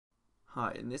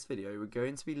Hi, in this video we're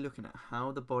going to be looking at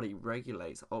how the body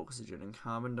regulates oxygen and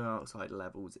carbon dioxide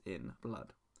levels in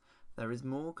blood. There is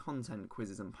more content,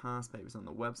 quizzes and past papers on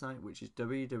the website, which is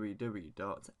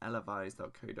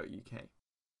www.elevise.co.uk.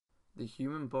 The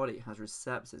human body has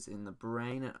receptors in the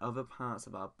brain and other parts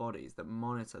of our bodies that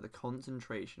monitor the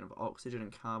concentration of oxygen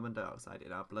and carbon dioxide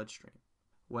in our bloodstream.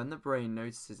 When the brain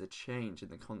notices a change in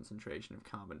the concentration of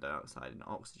carbon dioxide and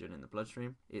oxygen in the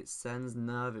bloodstream, it sends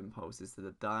nerve impulses to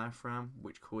the diaphragm,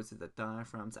 which causes the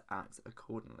diaphragm to act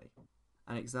accordingly.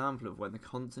 An example of when the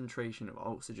concentration of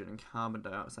oxygen and carbon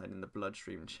dioxide in the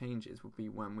bloodstream changes would be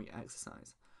when we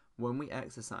exercise. When we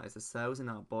exercise, the cells in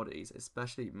our bodies,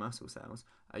 especially muscle cells,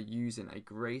 are using a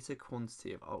greater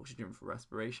quantity of oxygen for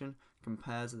respiration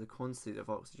compared to the quantity of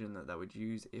oxygen that they would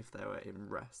use if they were in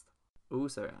rest.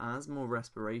 Also, as more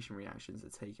respiration reactions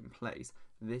are taking place,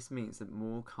 this means that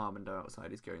more carbon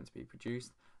dioxide is going to be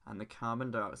produced, and the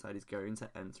carbon dioxide is going to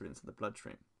enter into the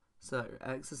bloodstream. So,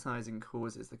 exercising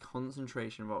causes the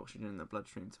concentration of oxygen in the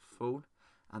bloodstream to fall,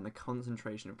 and the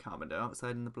concentration of carbon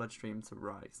dioxide in the bloodstream to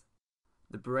rise.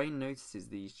 The brain notices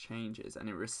these changes and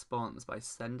it responds by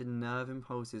sending nerve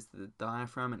impulses to the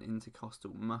diaphragm and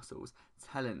intercostal muscles,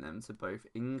 telling them to both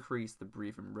increase the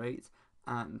breathing rate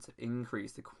and to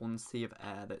increase the quantity of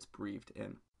air that's breathed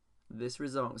in. This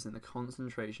results in the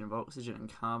concentration of oxygen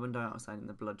and carbon dioxide in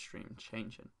the bloodstream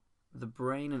changing. The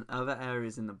brain and other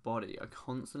areas in the body are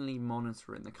constantly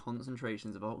monitoring the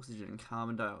concentrations of oxygen and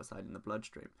carbon dioxide in the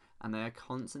bloodstream, and they are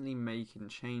constantly making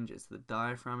changes to the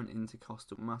diaphragm and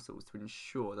intercostal muscles to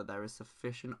ensure that there is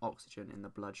sufficient oxygen in the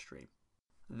bloodstream.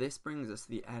 This brings us to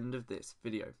the end of this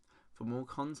video. For more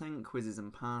content, quizzes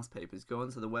and past papers, go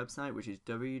onto the website, which is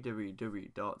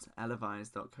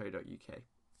www.elevise.co.uk.